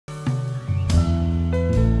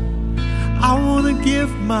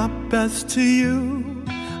give my best to you.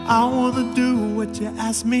 I wanna do what you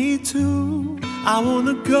ask me to. I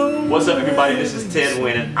wanna go. What's up, everybody? This is Ted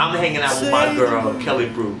Winn, and I'm hanging out with my girl, Kelly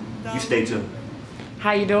Brew. You stay tuned.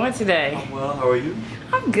 How you doing today? I'm well. How are you?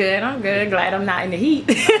 I'm good. I'm good. Glad I'm not in the heat.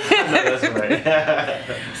 No, that's right.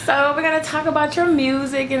 So we're gonna talk about your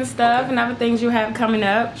music and stuff and other things you have coming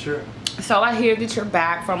up. Sure. So I hear that you're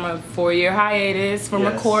back from a 4-year hiatus from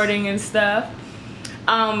recording and stuff.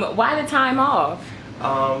 Why the time off?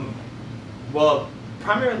 Well,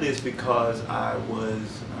 primarily it's because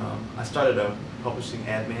I started a publishing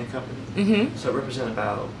admin company. So I represent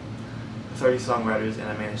about 30 songwriters and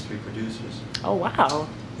I manage 3 producers. Oh wow.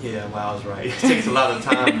 Yeah, wow, I was right. It takes a lot of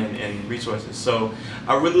time and resources. So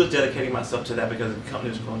I really was dedicating myself to that because the company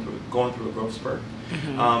was going through a growth spurt.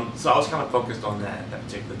 So I was kind of focused on that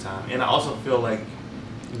particular time. And I also feel like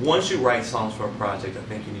once you write songs for a project, I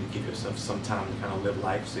think you need to give yourself some time to kind of live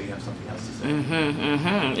life so you have something else to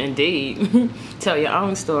say. Indeed. Tell your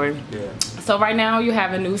own story. Yeah. So right now you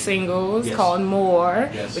have a new single. It's called More,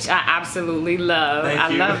 which I absolutely love. I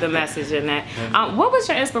love the message in that. What was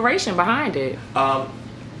your inspiration behind it?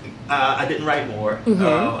 I didn't write More.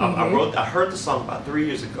 I heard the song about 3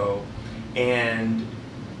 years ago, and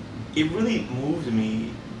it really moved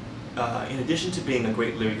me. In addition to being a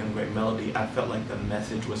great lyric and a great melody, I felt like the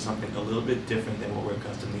message was something a little bit different than what we're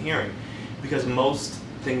accustomed to hearing. Because most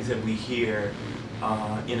things that we hear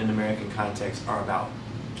in an American context are about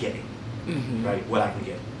getting, right? What I can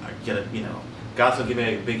get. I get a, God's gonna give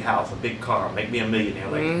me a big house, a big car, make me a millionaire.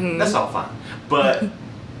 Like, that's all fine. But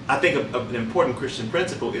I think an important Christian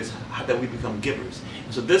principle is that we become givers.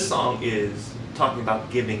 And so this song is talking about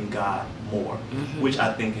giving God more, which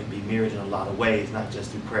I think can be mirrored in a lot of ways, not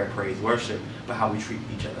just through prayer, praise, worship, but how we treat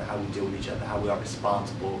each other, how we deal with each other, how we are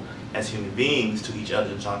responsible as human beings to each other.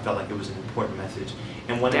 And so I felt like it was an important message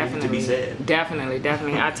and one that needed to be said. Definitely.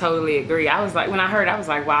 I totally agree. I was like, when I heard, I was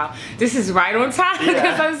like, wow, this is right on time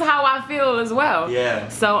because that's how I feel as well. Yeah.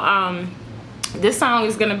 So this song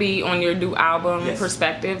is going to be on your new album,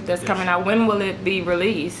 Perspective, that's coming out. When will it be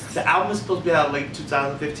released? The album is supposed to be out late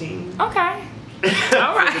 2015. Okay.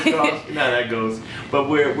 All right. No, that goes. But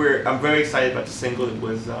I'm very excited about the single. It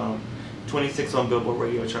was 26 on Billboard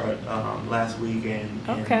Radio chart last week, and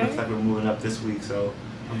it looks like we're moving up this week. So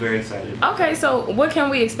I'm very excited. Okay, so what can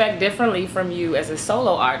we expect differently from you as a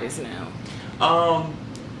solo artist now?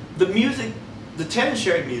 The music, the Ted and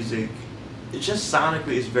Sherry music, it just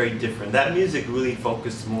sonically is very different. That music really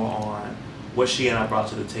focused more on what she and I brought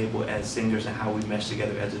to the table as singers and how we meshed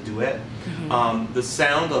together as a duet. The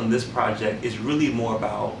sound on this project is really more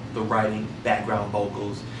about the writing, background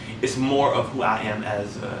vocals. It's more of who I am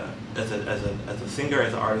as a singer,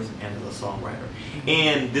 as an artist, and as a songwriter.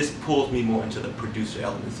 And this pulls me more into the producer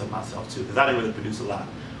elements of myself too, because I didn't really produce a lot,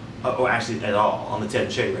 or actually at all, on the Ted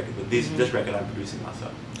and Sherry record. But this record I'm producing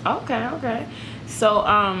myself. Okay. So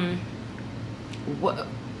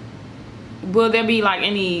will there be like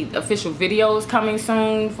any official videos coming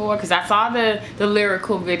soon for? Because I saw the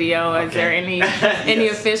lyrical video. Is there any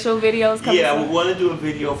official videos coming? Yeah, we want to do a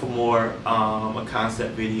video for More, a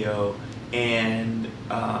concept video, and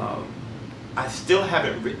I still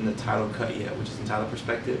haven't written the title cut yet, which is entitled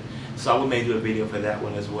Perspective. So I may do a video for that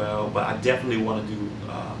one as well. But I definitely want to do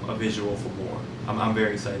a visual for More. I'm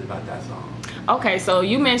very excited about that song. Okay, so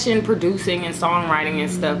you mentioned producing and songwriting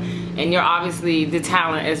and stuff, and you're obviously the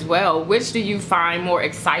talent as well. Which do you find more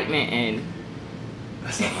excitement in?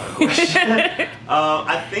 That's a hard question.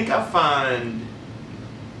 I think I find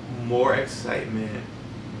more excitement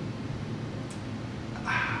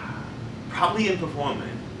probably in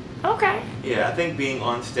performing. Okay. Yeah, I think being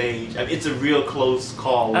on stage, I mean, it's a real close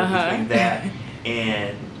call between that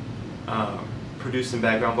and producing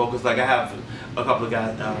background vocals. Like I have a couple of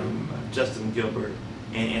guys, Justin Gilbert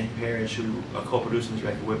and Anthony Parrish, who are co-producing this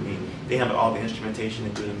record with me. They handle all the instrumentation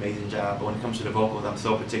and do an amazing job. But when it comes to the vocals, I'm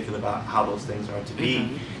so particular about how those things are to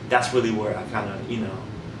be. That's really where I kind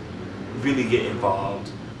of, really get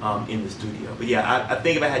involved in the studio. But yeah, I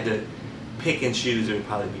think if I had to pick and choose, it would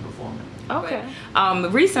probably be performing. Okay.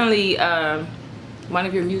 Recently, one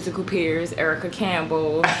of your musical peers,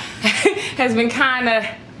 Campbell, has been kind of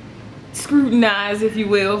scrutinized, if you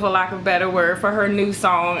will, for lack of a better word, for her new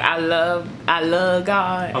song, I Luh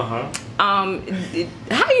God. How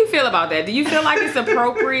do you feel about that? Do you feel like it's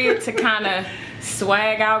appropriate to kind of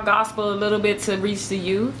swag out gospel a little bit to reach the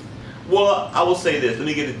youth? Well, I will say this. Let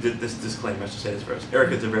me get this disclaimer. I should say this first.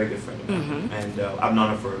 Erica's a very good friend of mine, and I've known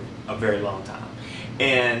her for a very long time.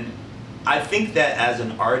 And I think that as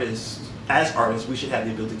artists, we should have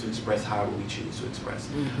the ability to express however we choose to express.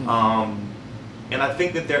 And I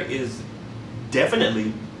think that there is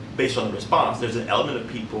definitely based on the response. There's an element of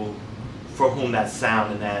people for whom that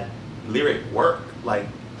sound and that lyric work. Like,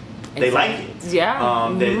 they like it.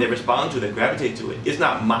 Yeah. They respond to it, they gravitate to it. It's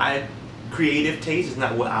not my creative taste, it's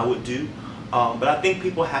not what I would do. But I think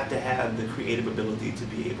people have to have the creative ability to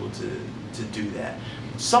be able to do that.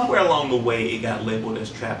 Somewhere along the way, it got labeled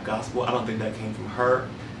as trap gospel. I don't think that came from her.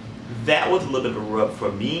 That was a little bit of a rub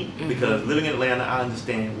for me, because living in Atlanta, I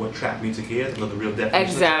understand what trap music is, what the real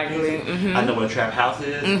definition of trap music. I know what a trap house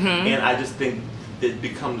is, and I just think it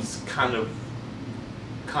becomes kind of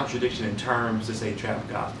contradiction in terms to say trap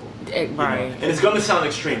gospel. Right. You know? And it's going to sound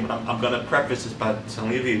extreme, but I'm going to preface this by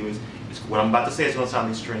telling you viewers, what I'm about to say is going to sound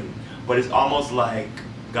extreme, but it's almost like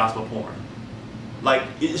gospel porn. Like,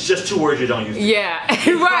 it's just two words you don't use. Yeah,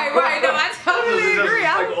 right. No, I totally agree.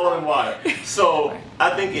 It's like oil and water. So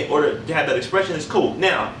I think in order to have that expression, it's cool.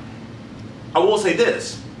 Now, I will say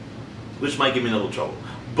this, which might give me a little trouble,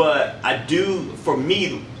 but I do, for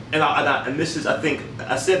me, and this is, I think,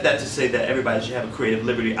 I said that to say that everybody should have a creative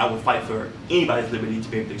liberty. I would fight for anybody's liberty to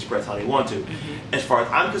be able to express how they want to. As far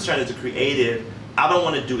as I'm concerned as a creative, I don't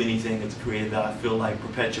want to do anything as a creative that I feel like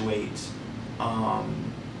perpetuates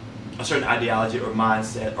a certain ideology or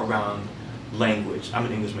mindset around language. I'm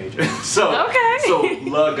an English major, so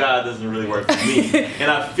Luh God doesn't really work for me. And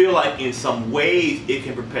I feel like in some ways it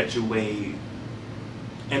can perpetuate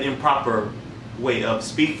an improper way of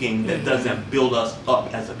speaking that doesn't build us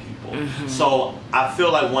up as a people. So I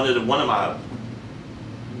feel like one of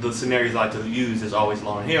the scenarios I like to use is always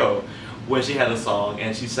Lauryn Hill, when she had a song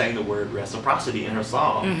and she sang the word reciprocity in her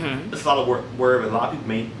song. It's a lot of word a lot of people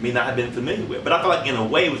may not have been familiar with, but I feel like in a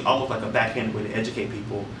way it was almost like a backhanded way to educate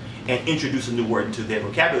people and introduce a new word into their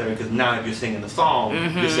vocabulary, because now if you're singing the song,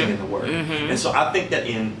 you're singing the word. And so I think that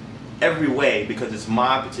in every way, because it's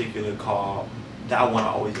my particular call, that I want to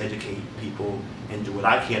always educate people and do what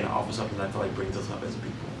I can to offer something that I feel like brings us up as a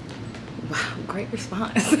people. Wow, great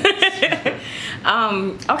response.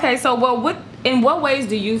 Okay, so in what ways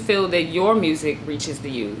do you feel that your music reaches the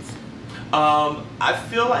youth? I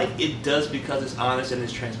feel like it does because it's honest and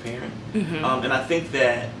it's transparent. And I think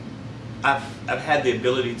that I've had the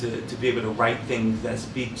ability to be able to write things that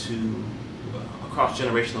speak to a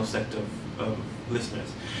cross-generational set of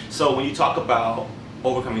listeners. So when you talk about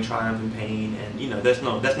overcoming triumph and pain, and that's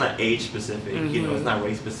not age specific, it's not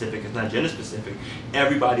race specific, it's not gender specific.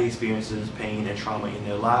 Everybody experiences pain and trauma in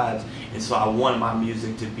their lives, and so I want my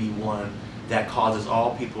music to be one that causes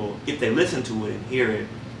all people, if they listen to it and hear it,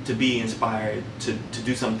 to be inspired to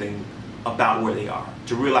do something about where they are,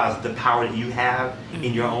 to realize the power that you have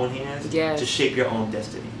in your own hands to shape your own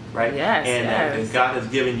destiny, right? And God has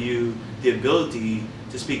given you the ability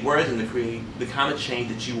to speak words and to create the kind of change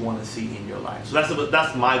that you want to see in your life. So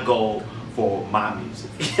that's my goal for my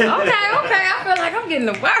music. Okay, I feel like I'm getting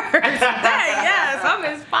the words. Yes, I'm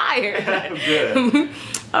inspired. Good.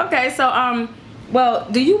 Okay, so well,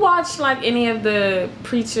 do you watch like any of the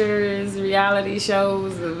preachers reality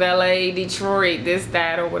shows of LA, Detroit, this,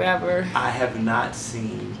 that, or whatever? I have not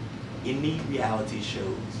seen any reality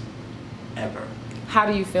shows ever. How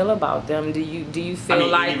do you feel about them? Do you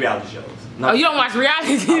feel any reality shows? Oh, you don't watch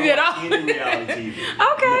reality TV at all? Any reality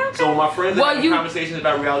TV. Okay. So when my friends are having conversations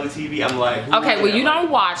about reality TV, I'm like, okay, well, you don't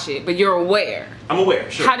watch it, but you're aware. I'm aware,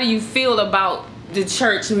 sure. How do you feel about the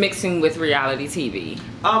church mixing with reality TV?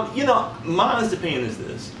 My honest opinion is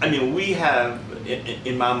this. I mean, we have,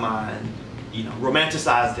 in my mind,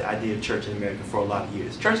 romanticized the idea of church in America for a lot of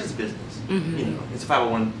years. Church is a business. It's a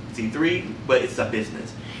 501c3, but it's a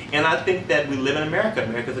business. And I think that we live in America.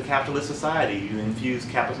 America's a capitalist society. You infuse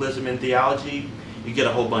capitalism in theology, you get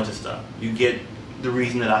a whole bunch of stuff. You get the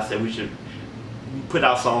reason that I said we should put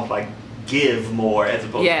out songs like "Give More" as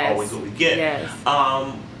opposed to always what we get.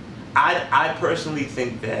 I personally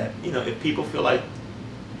think that if people feel like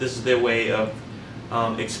this is their way of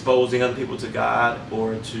exposing other people to God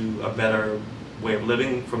or to a better way of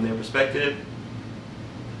living from their perspective,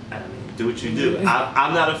 I mean, do what you do.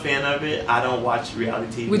 I'm not a fan of it. I don't watch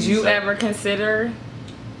reality TV. Would you ever consider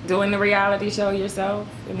doing the reality show yourself?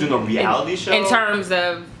 Doing a reality show? In terms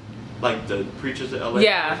of... like the preachers of LA?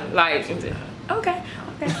 Yeah, like... Okay.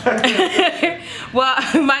 Well,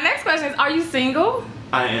 my next question is, are you single?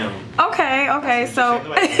 I am. Okay, so...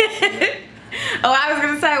 Oh, I was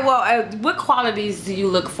going to say, well, what qualities do you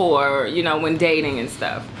look for, when dating and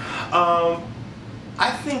stuff? I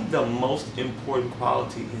think the most important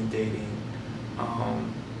quality in dating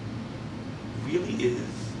really is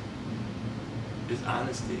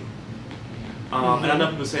honesty. And I know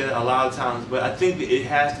people say that a lot of times, but I think that it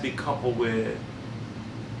has to be coupled with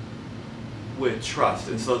with trust.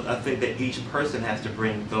 And so I think that each person has to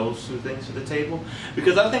bring those two things to the table,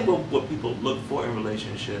 because I think what people look for in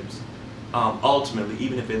relationships, ultimately,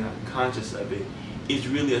 even if they're not conscious of it, is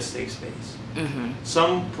really a safe space.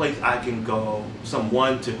 Some place I can go,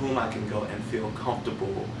 someone to whom I can go and feel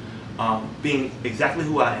comfortable being exactly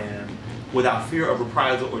who I am, without fear of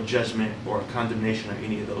reprisal or judgment or condemnation or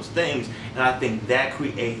any of those things. And I think that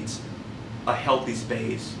creates a healthy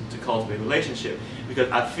space to cultivate a relationship, because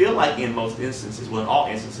I feel like in most instances, well, in all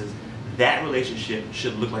instances, that relationship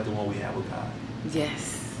should look like the one we have with God.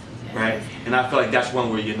 Yes. Right? And I feel like that's one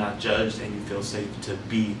where you're not judged and you feel safe to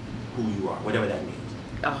be who you are, whatever that means.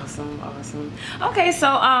 Awesome, awesome. Okay, so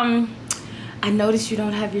I noticed you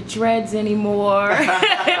don't have your dreads anymore.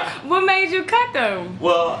 What made you cut them?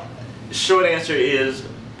 Well, short answer is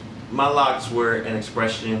my locks were an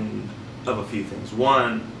expression of a few things.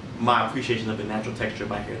 One, my appreciation of the natural texture of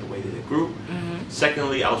my hair, the way that it grew.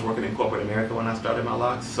 Secondly, I was working in corporate America when I started my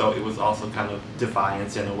locks, so it was also kind of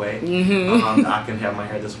defiance in a way. I can have my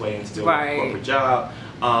hair this way and still work a corporate job.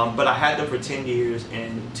 But I had them for 10 years,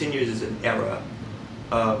 and 10 years is an era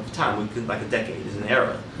of time. Like a decade is an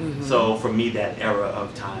era. So for me, that era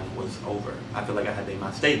of time was over. I feel like I had made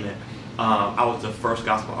my statement. I was the first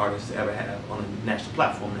gospel artist to ever have, on a national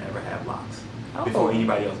platform, to ever have locks before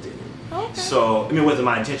anybody else did it. So, I mean, it wasn't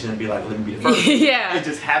my intention to be like, let me be the first. It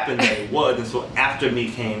just happened that it was. And so after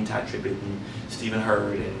me came Ty Tribbett and Stephen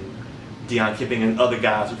Hurd and Deion Kipping and other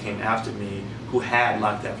guys who came after me who had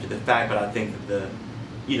locked after the fact. But I think that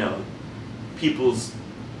people's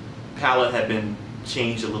palate had been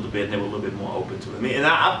changed a little bit and they were a little bit more open to it. I mean, and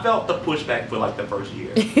I felt the pushback for like the first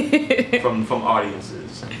year from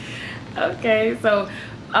audiences. Okay, so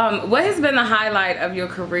what has been the highlight of your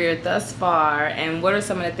career thus far, and what are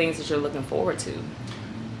some of the things that you're looking forward to?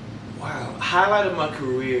 Wow, highlight of my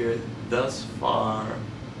career thus far,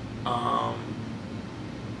 that's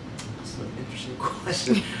an interesting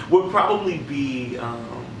question. Would probably be,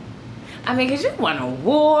 I mean, because you won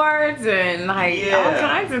awards and like all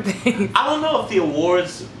kinds of things. I don't know if the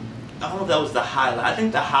awards, I don't know if that was the highlight. I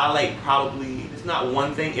think the highlight probably, it's not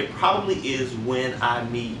one thing, it probably is when I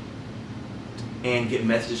meet and get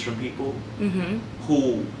messages from people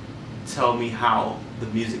who tell me how the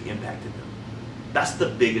music impacted them. That's the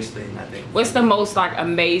biggest thing, I think. What's the most like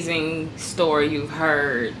amazing story you've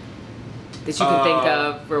heard that you can think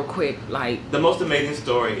of real quick? Like the most amazing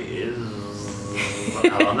story is,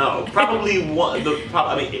 I don't know. Probably one.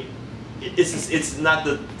 I mean, it's not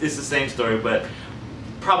the. It's the same story, but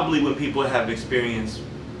probably when people have experienced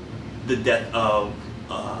the death of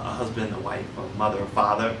a husband, a wife, a mother, a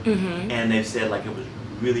father, and they've said like it was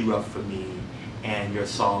really rough for me, and your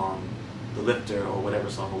song, The Lifter or whatever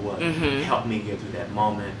song it was, helped me get through that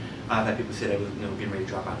moment. I've had people say they were getting ready to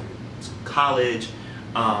drop out of college.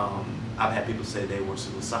 I've had people say they were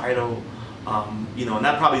suicidal. And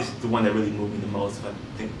that probably is the one that really moved me the most. If I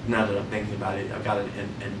think, now that I'm thinking about it, I got an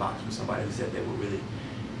inbox from somebody who said they were really,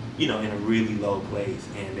 in a really low place,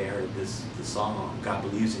 and they heard the song "God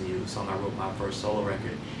Believes in You," the song I wrote my first solo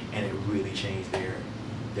record, and it really changed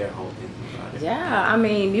their whole thinking about it. Yeah, I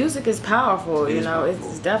mean, music is powerful. It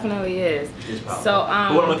definitely is. It's powerful. So,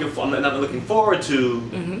 but what I'm looking forward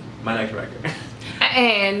to my next record.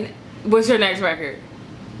 And what's your next record?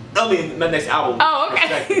 I mean, my next album. Oh,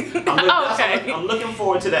 okay. I'm looking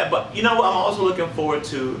forward to that. But you know what? I'm also looking forward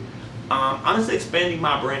to, honestly, expanding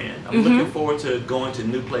my brand. I'm looking forward to going to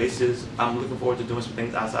new places. I'm looking forward to doing some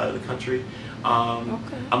things outside of the country.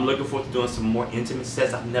 I'm looking forward to doing some more intimate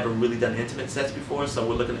sets. I've never really done intimate sets before, so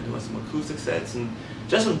we're looking at doing some acoustic sets and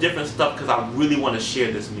just some different stuff, because I really want to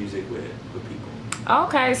share this music with people.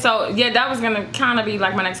 Okay, so yeah, that was gonna kind of be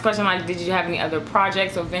like my next question. Like, did you have any other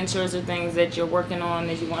projects or ventures or things that you're working on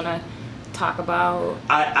that you want to talk about?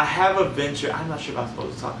 I have a venture. I'm not sure if I'm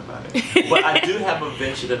supposed to talk about it, but I do have a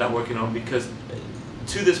venture that I'm working on, because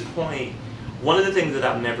to this point, one of the things that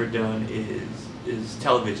I've never done is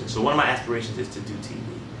television. So one of my aspirations is to do TV.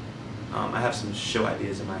 I have some show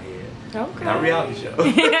ideas in my head. Okay. Not a reality show.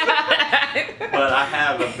 But I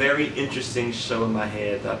have a very interesting show in my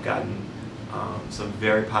head that I've gotten some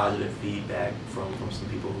very positive feedback from some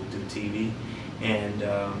people who do TV. And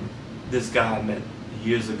this guy I met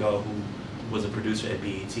years ago who was a producer at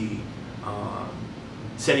BET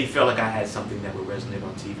said he felt like I had something that would resonate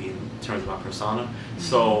on TV in terms of my persona.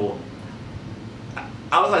 So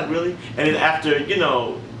I was like, really? And then after,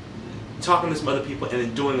 talking to some other people and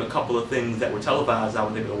then doing a couple of things that were televised, I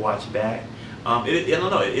was able to watch back.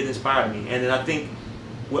 It inspired me. And then I think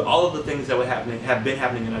with all of the things that have been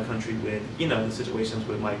happening in our country with, the situations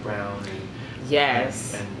with Mike Brown and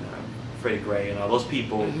Freddie Gray and all those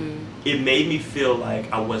people, it made me feel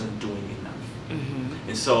like I wasn't doing enough.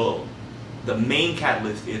 And so the main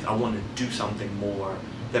catalyst is I want to do something more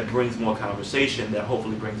that brings more conversation, that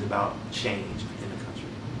hopefully brings about change in the country.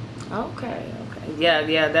 Okay.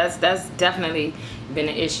 Yeah, that's definitely been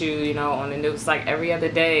an issue, you know, on the news. Like every other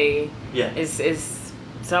day, is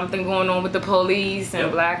something going on with the police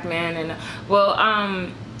and black men. And well,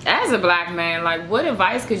 as a black man, like what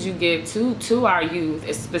advice could you give to our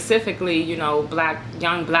youth, specifically, you know,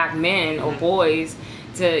 young black men or boys,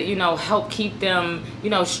 to, you know, help keep them, you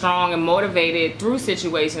know, strong and motivated through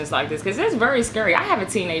situations like this? Because it's very scary. I have a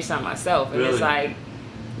teenage son myself, and it's like,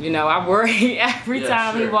 you know, I worry every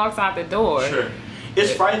time he walks out the door. Sure.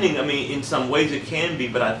 It's frightening. I mean, in some ways it can be,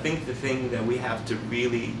 but I think the thing that we have to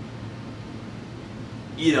really,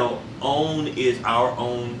 you know, own is our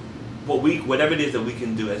own, whatever it is that we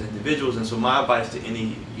can do as individuals. And so my advice to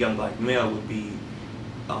any young black male would be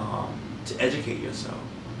to educate yourself.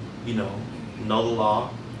 You know the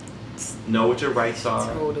law, know what your rights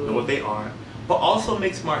are, know what they aren't, but also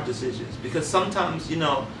make smart decisions. Because sometimes, you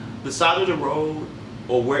know, the side of the road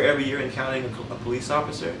or wherever you're encountering a police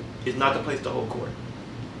officer is not the place to hold court.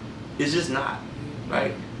 It's just not,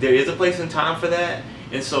 right? There is a place and time for that,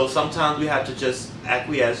 and so sometimes we have to just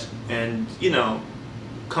acquiesce and, you know,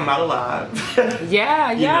 come out alive. And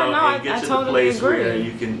get to the place where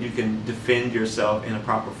you can defend yourself in a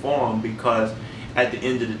proper form, because at the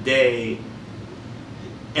end of the day,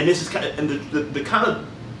 and this is kind of, and the kind of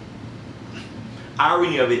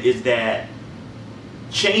irony of it is that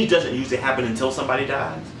change doesn't usually happen until somebody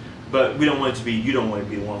dies, but we don't want it to be, you don't want to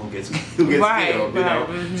be the one who gets killed, you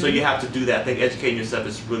know? So you have to do that. I think educating yourself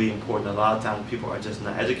is really important. A lot of times people are just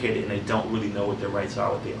not educated and they don't really know what their rights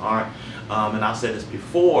are, what they aren't. And I've said this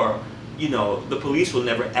before, you know, the police will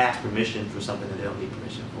never ask permission for something that they don't need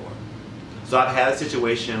permission for. So I've had a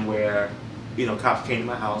situation where, you know, cops came to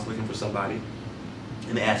my house looking for somebody,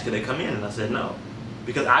 and they asked could they come in, and I said no.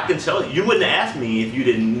 Because I can tell you wouldn't ask me if you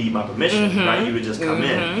didn't need my permission, right? You would just come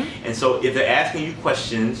in. And so if they're asking you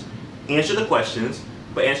questions, answer the questions,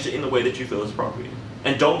 but answer in the way that you feel is appropriate.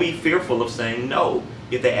 And don't be fearful of saying no.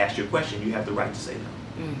 If they ask you a question, you have the right to say no.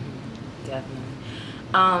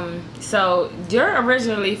 Definitely. So you're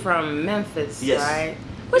originally from Memphis, right?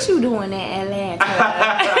 What you doing in Atlanta?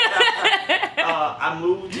 I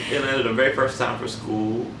moved to Atlanta the very first time for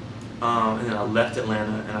school. And then I left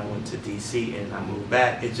Atlanta and I went to DC and I moved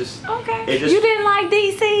back. It just you didn't like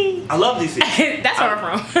DC? I love DC. That's where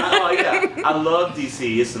I'm from. I love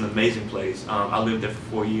DC. It's an amazing place. I lived there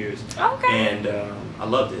for 4 years. And I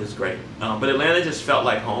loved it. It was great. But Atlanta just felt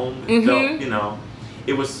like home. It felt, you know,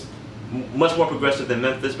 it was much more progressive than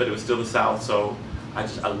Memphis, but it was still the South. So I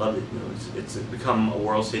loved it. You know, it's become a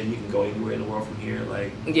world city. You can go anywhere in the world from here.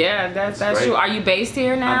 Like that's true. Are you based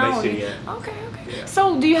here now? I'm based here. Okay. Yeah.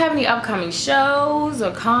 So do you have any upcoming shows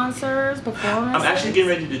or concerts, performances? I'm actually getting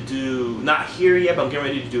ready to do, not here yet, but I'm getting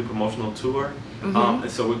ready to do a promotional tour.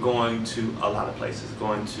 And so we're going to a lot of places. I'm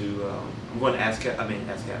going to LA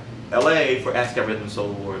for ASCAP Rhythm and Soul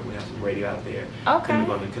Award. We have some radio out there. And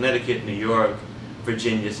we're going to Connecticut, New York,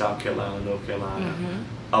 Virginia, South Carolina, North Carolina.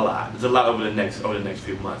 A lot. There's a lot over the next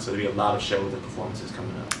few months. So there'll be a lot of shows and performances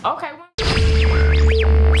coming up. Okay.